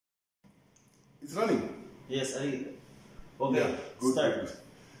It's running? Yes, Ali. Okay, yeah, good, start. Good.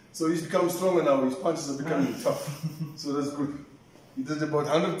 So he's become stronger now, his punches are becoming tough. So that's good. He did about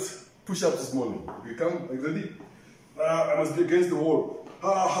 100 push-ups this morning. Okay, come, are you ready? I must be against the wall.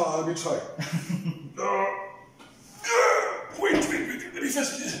 Let me try. Wait, let me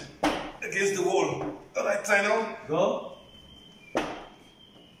first against the wall. Alright, try now. Go.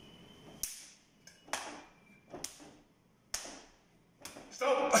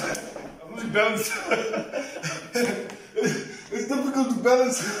 Stop! I'm losing balance. It's difficult to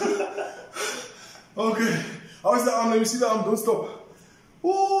balance. Okay. How's the arm? Let me see the arm. Don't stop.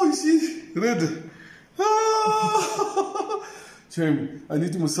 Oh, you see? Red. Shame. I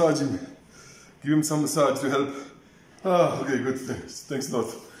need to massage him. Give him some massage to help. Okay, good. Thanks a lot.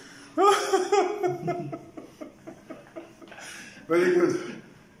 Very good.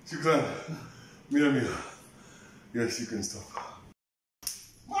 Shukran. Mira, mira. Yes, you can stop.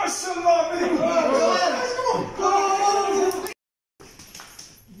 MashaAllah, very good. Come on.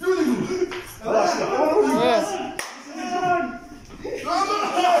 Beautiful. Yes.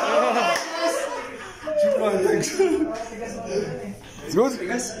 Shukran, thanks. It's good?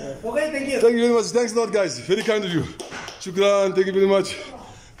 Okay, thank you. Thank you very much. Thanks a lot, guys. Very kind of you. Shukran, thank you very much.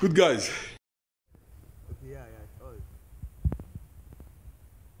 Good guys. Yeah, it's all.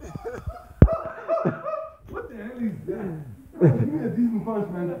 What the hell is that? Give me a decent punch,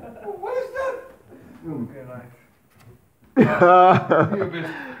 man. What is that? Okay, right. Do your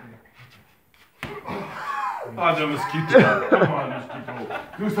best. The mosquito. Come on, mosquito.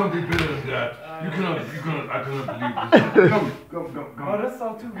 Do something better than that. I cannot believe this. Come. Oh, that's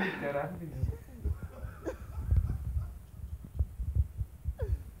all too weak, Dad.